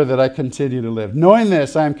is better that I continue to live. Knowing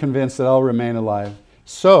this, I am convinced that I'll remain alive.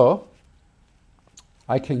 So,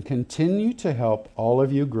 I can continue to help all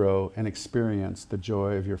of you grow and experience the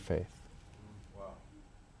joy of your faith. Wow.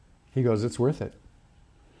 He goes, it's worth it.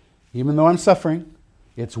 Even though I'm suffering,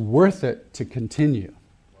 it's worth it to continue.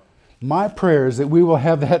 Wow. My prayer is that we will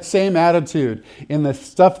have that same attitude in the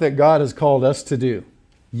stuff that God has called us to do.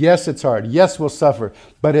 Yes, it's hard. Yes, we'll suffer.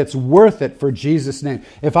 But it's worth it for Jesus' name.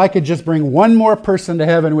 If I could just bring one more person to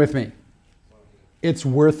heaven with me, it's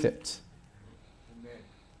worth it. Amen.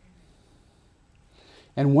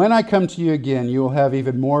 And when I come to you again, you will have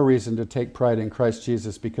even more reason to take pride in Christ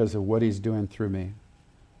Jesus because of what he's doing through me.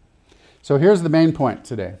 So here's the main point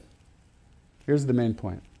today. Here's the main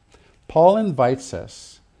point. Paul invites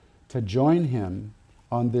us to join him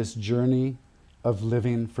on this journey of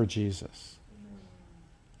living for Jesus.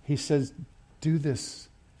 He says, do this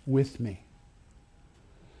with me.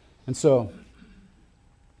 And so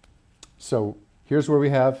here's where we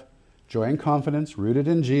have joy and confidence rooted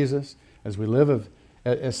in Jesus as we live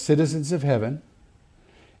as citizens of heaven.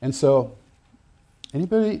 And so, any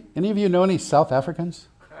of you know any South Africans?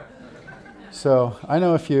 So I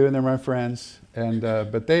know a few, and they're my friends. And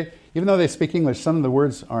but they, even though they speak English, some of the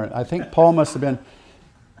words aren't. I think Paul must have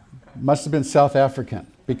been South African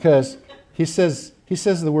because he says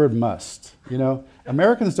the word must.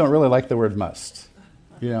 Americans don't really like the word must.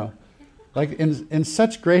 Like in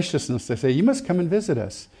such graciousness, they say, you must come and visit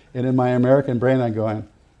us. And in my American brain, I'm going,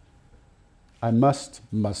 must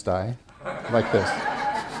I? Like this.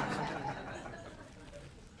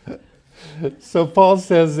 So Paul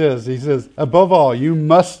says this. He says, above all, you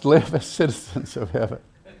must live as citizens of heaven.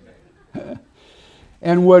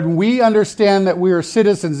 And when we understand that we are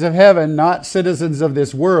citizens of heaven, not citizens of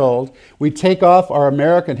this world, we take off our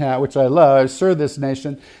American hat, which I love. I serve this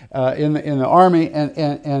nation in the Army,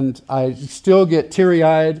 and I still get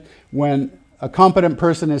teary-eyed when a competent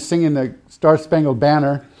person is singing the Star-Spangled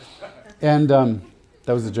Banner. And that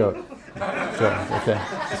was a joke. So, okay.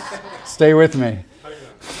 Stay with me.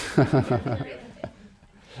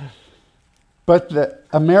 But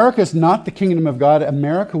America is not the kingdom of God.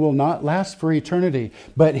 America will not last for eternity.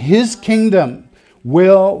 But His kingdom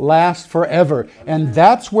will last forever. And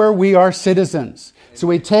that's where we are citizens. So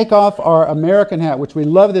we take off our American hat, which we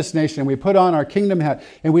love this nation, and we put on our kingdom hat,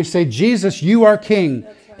 and we say, Jesus, you are king,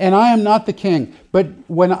 and I am not the king. But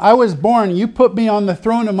when I was born, you put me on the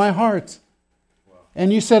throne of my heart.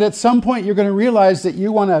 And you said at some point you're going to realize that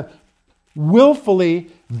you want to willfully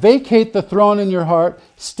vacate the throne in your heart,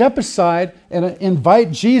 step aside, and invite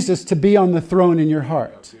Jesus to be on the throne in your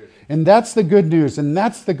heart. And that's the good news, and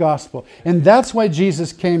that's the gospel. And that's why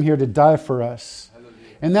Jesus came here to die for us.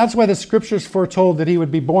 And that's why the Scriptures foretold that He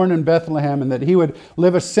would be born in Bethlehem and that He would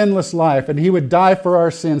live a sinless life and He would die for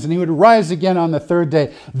our sins and He would rise again on the third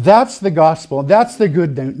day. That's the gospel. That's the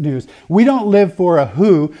good news. We don't live for a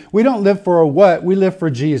who. We don't live for a what. We live for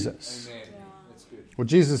Jesus. Amen. That's good. Well,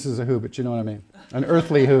 Jesus is a who, but you know what I mean. An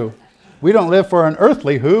earthly who. We don't live for an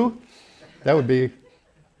earthly who. That would be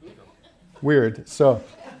weird. So,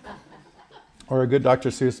 or a good Dr.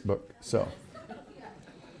 Seuss book. So.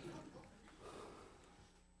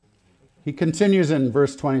 He continues in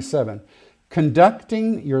verse 27,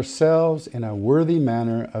 conducting yourselves in a worthy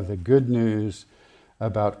manner of the good news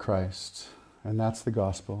about Christ. And that's the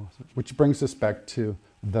gospel, which brings us back to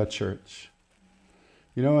the church.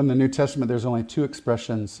 You know, in the New Testament, there's only two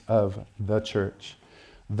expressions of the church.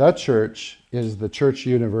 The church is the church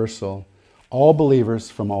universal, all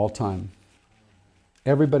believers from all time.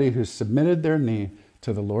 Everybody who's submitted their knee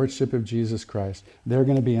to the lordship of Jesus Christ, they're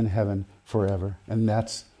going to be in heaven forever. And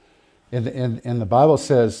that's And the Bible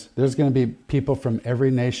says there's going to be people from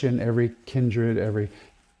every nation, every kindred, every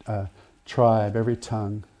tribe, every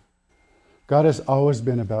tongue. God has always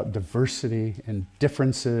been about diversity and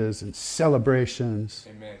differences and celebrations.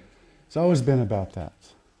 Amen. It's always been about that.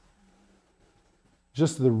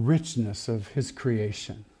 Just the richness of His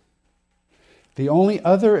creation. The only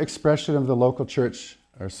other expression of the local church,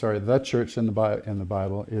 the church in the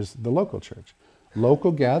Bible is the local church.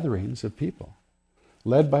 Local gatherings of people,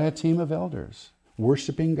 led by a team of elders,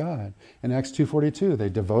 worshiping God. In Acts 2:42, they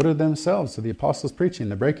devoted themselves to the apostles' preaching,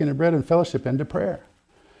 the breaking of bread and fellowship, and to prayer.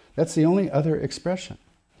 That's the only other expression.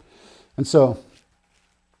 And so,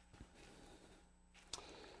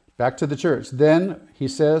 back to the church. Then, he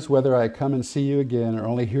says, whether I come and see you again or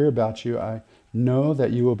only hear about you, I know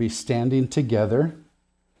that you will be standing together,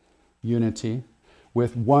 unity,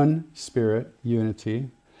 with one Spirit, unity,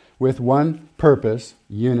 with one purpose,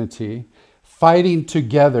 unity, fighting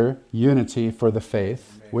together, unity for the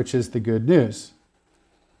faith, Amen. Which is the good news.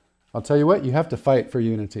 I'll tell you what, you have to fight for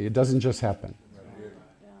unity. It doesn't just happen.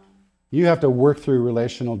 You have to work through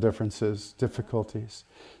relational differences, difficulties,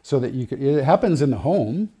 so that it happens in the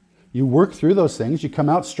home. You work through those things. You come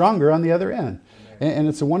out stronger on the other end. And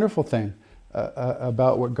it's a wonderful thing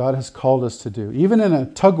about what God has called us to do. Even in a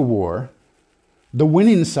tug of war, the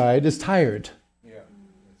winning side is tired. Yeah.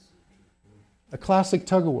 A classic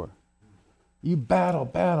tug of war. You battle.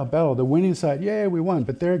 The winning side, yay, we won,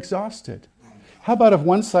 but they're exhausted. How about if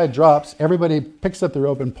one side drops, everybody picks up the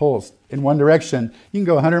rope and pulls in one direction? You can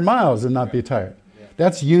go 100 miles and not be tired. Yeah.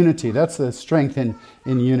 That's unity. That's the strength in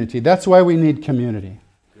unity. That's why we need community.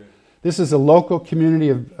 Good. This is a local community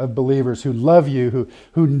of believers who love you,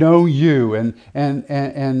 who know you,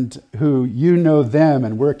 and who you know them,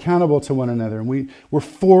 and we're accountable to one another, and we're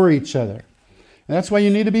for each other. And that's why you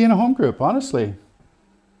need to be in a home group, honestly.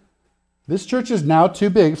 This church is now too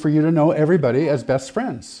big for you to know everybody as best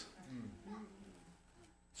friends.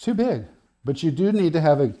 It's too big. But you do need to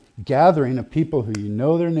have a gathering of people who you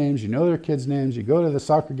know their names, you know their kids' names, you go to the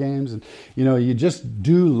soccer games, and you just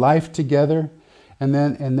do life together, and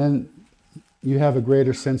then you have a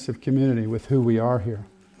greater sense of community with who we are here.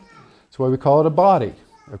 That's why we call it a body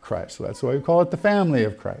of Christ. So that's why we call it the family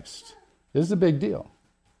of Christ. This is a big deal.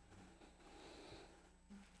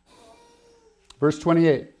 Verse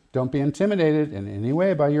 28. Don't be intimidated in any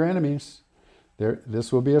way by your enemies.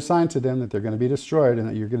 This will be a sign to them that they're going to be destroyed and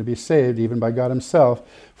that you're going to be saved even by God Himself.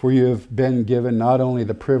 For you have been given not only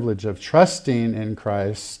the privilege of trusting in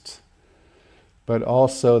Christ, but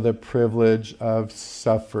also the privilege of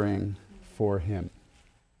suffering for Him.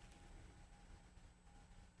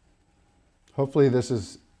 Hopefully this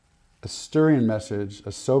is a stirring message,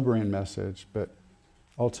 a sobering message, but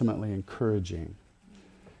ultimately encouraging.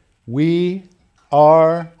 We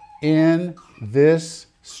are in this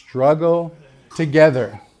struggle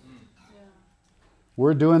together.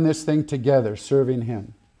 We're doing this thing together, serving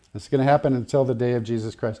Him. It's going to happen until the day of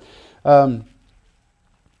Jesus Christ. In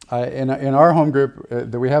our home group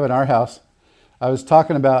that we have in our house, I was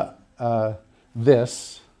talking about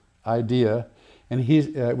this idea, and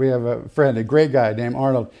we have a friend, a great guy named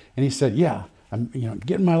Arnold, and he said, yeah, I'm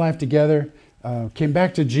getting my life together. Came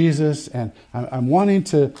back to Jesus, and I'm wanting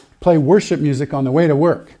to play worship music on the way to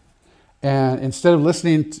work. And instead of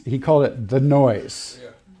listening, he called it the noise.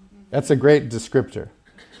 Yeah. That's a great descriptor.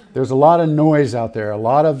 There's a lot of noise out there, a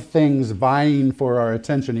lot of things vying for our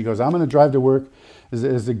attention. He goes, I'm going to drive to work.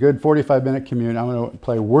 It's a good 45-minute commute. I'm going to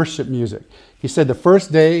play worship music. He said the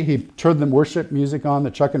first day he turned the worship music on,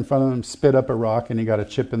 the truck in front of him spit up a rock, and he got a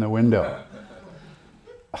chip in the window.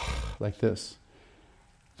 Like this.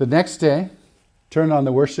 The next day, turned on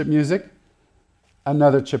the worship music,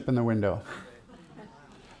 another chip in the window.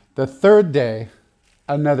 The third day,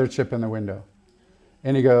 another chip in the window.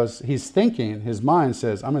 And he goes, he's thinking, his mind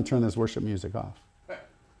says, I'm going to turn this worship music off.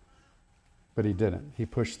 But he didn't. He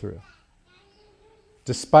pushed through.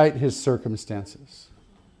 Despite his circumstances.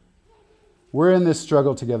 We're in this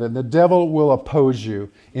struggle together. The devil will oppose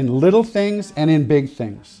you in little things and in big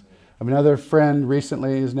things. I have another friend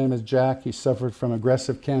recently, his name is Jack. He suffered from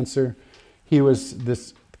aggressive cancer. He was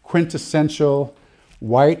this quintessential,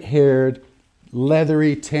 white-haired,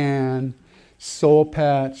 leathery tan, soul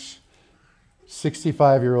patch,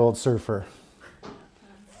 65-year-old surfer.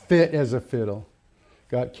 Fit as a fiddle.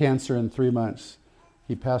 Got cancer in 3 months.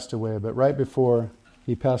 He passed away. But right before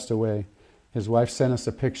he passed away, his wife sent us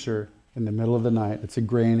a picture in the middle of the night. It's a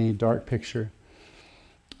grainy, dark picture.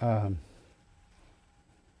 You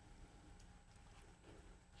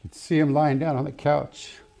could see him lying down on the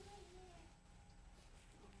couch.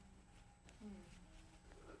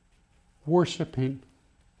 Worshiping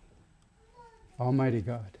Almighty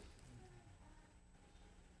God.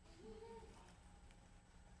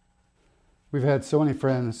 We've had so many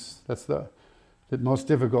friends. That's the most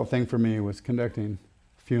difficult thing for me was conducting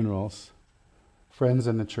funerals. Friends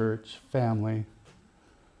in the church, family.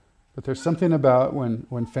 But there's something about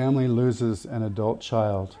when family loses an adult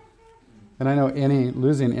child. And I know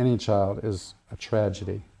losing any child is a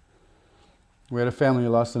tragedy. We had a family who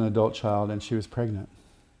lost an adult child and she was pregnant.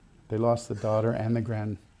 They lost the daughter and the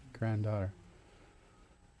granddaughter.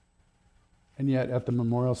 And yet at the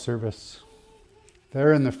memorial service,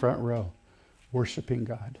 they're in the front row, worshiping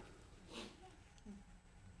God.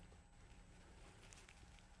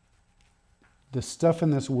 The stuff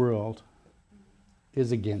in this world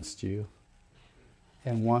is against you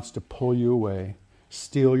and wants to pull you away,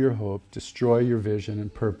 steal your hope, destroy your vision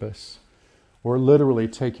and purpose, or literally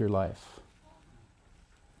take your life.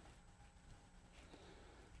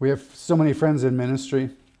 We have so many friends in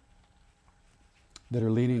ministry that are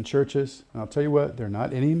leading churches. And I'll tell you what, they're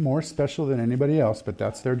not any more special than anybody else, but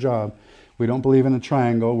that's their job. We don't believe in a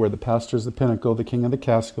triangle where the pastor's the pinnacle, the king of the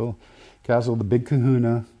castle, the big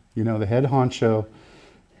kahuna, the head honcho,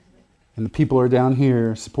 and the people are down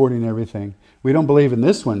here supporting everything. We don't believe in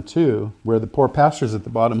this one, too, where the poor pastor's at the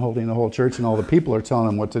bottom holding the whole church and all the people are telling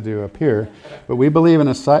them what to do up here. But we believe in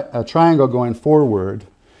a triangle going forward,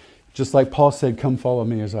 just like Paul said, come follow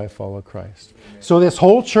me as I follow Christ. Amen. So this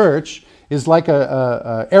whole church is like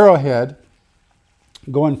a arrowhead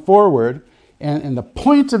going forward, and the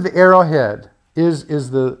point of the arrowhead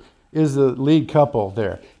is the lead couple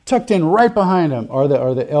there. Tucked in right behind them are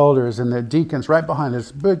the elders and the deacons right behind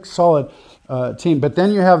this big solid team. But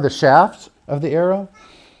then you have the shaft of the arrow.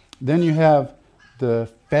 Then you have the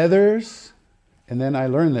feathers. And then I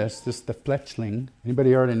learned the fletchling.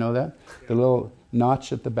 Anybody already know that? The little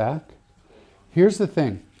notch at the back. Here's the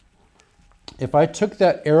thing. If I took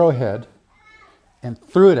that arrowhead and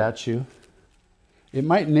threw it at you, it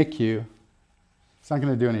might nick you. It's not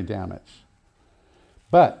going to do any damage.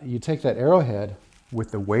 But you take that arrowhead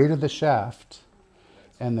with the weight of the shaft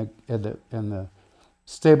and the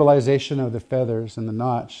stabilization of the feathers and the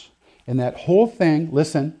notch, and that whole thing,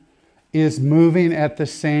 listen, is moving at the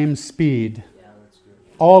same speed. Yeah, that's good.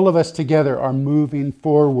 All of us together are moving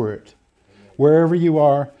forward, wherever you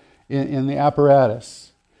are in the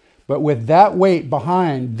apparatus. But with that weight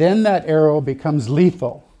behind, then that arrow becomes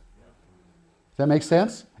lethal. Does that make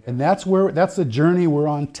sense? And that's the journey we're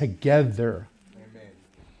on together. Amen.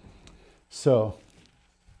 So,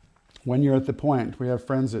 when you're at the point, we have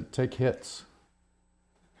friends that take hits,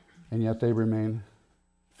 and yet they remain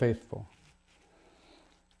faithful.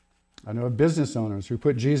 I know of business owners who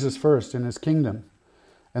put Jesus first in his kingdom,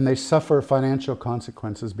 and they suffer financial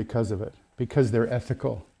consequences because of it, because they're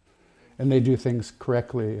ethical, and they do things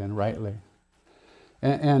correctly and rightly.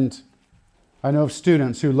 And I know of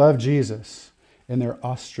students who love Jesus, and they're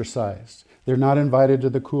ostracized. They're not invited to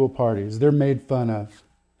the cool parties. They're made fun of.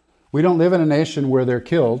 We don't live in a nation where they're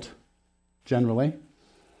killed, generally.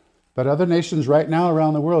 But other nations right now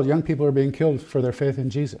around the world, young people are being killed for their faith in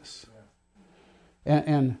Jesus.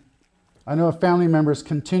 And I know of family members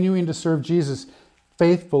continuing to serve Jesus.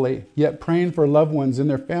 faithfully, yet praying for loved ones in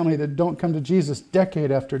their family that don't come to Jesus decade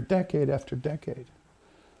after decade after decade.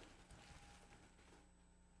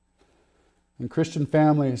 And Christian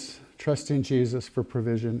families trusting Jesus for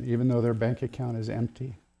provision, even though their bank account is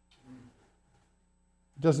empty.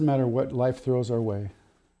 It doesn't matter what life throws our way.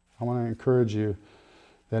 I want to encourage you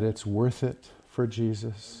that it's worth it for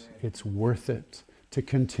Jesus. It's worth it to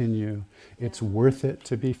continue. It's worth it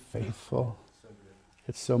to be faithful.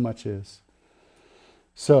 It so much is.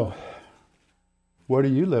 So, what are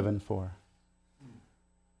you living for?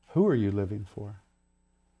 Who are you living for?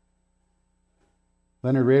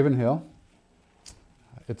 Leonard Ravenhill.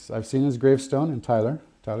 I've seen his gravestone in Tyler,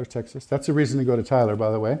 Texas. That's the reason to go to Tyler,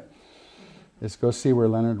 by the way, is go see where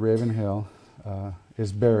Leonard Ravenhill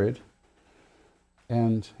is buried.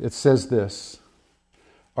 And it says this: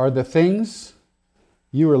 are the things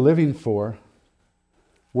you are living for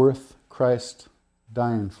worth Christ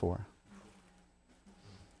dying for?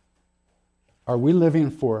 Are we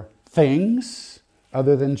living for things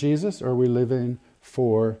other than Jesus, or are we living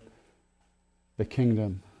for the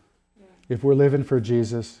kingdom? If we're living for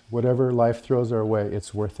Jesus, whatever life throws our way,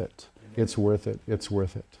 it's worth it. It's worth it. It's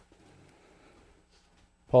worth it.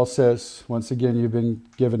 Paul says, once again, you've been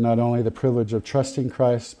given not only the privilege of trusting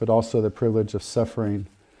Christ, but also the privilege of suffering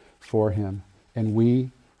for him. And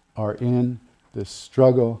we are in this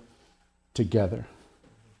struggle together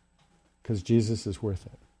because Jesus is worth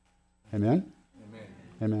it. Amen? Amen.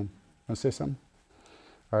 Amen. Want to say something?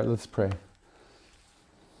 All right, let's pray. Can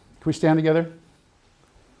we stand together?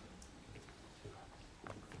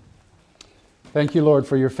 Thank you, Lord,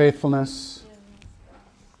 for your faithfulness.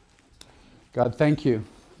 God, thank you.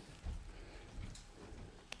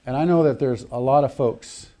 And I know that there's a lot of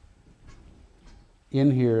folks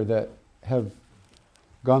in here that have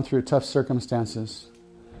gone through tough circumstances.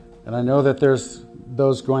 And I know that there's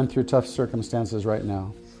those going through tough circumstances right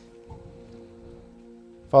now.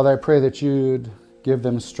 Father, I pray that you'd give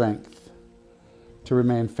them strength to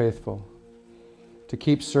remain faithful, to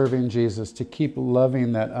keep serving Jesus, to keep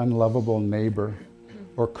loving that unlovable neighbor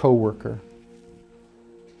or coworker,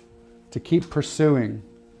 to keep pursuing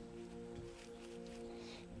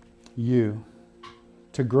you,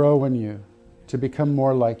 to grow in you, to become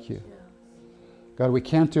more like you. God, we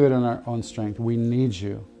can't do it in our own strength. We need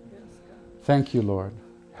you. Thank you, Lord.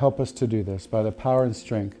 Help us to do this by the power and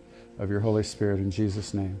strength of your Holy Spirit in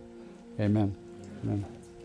Jesus' name. Amen. Amen.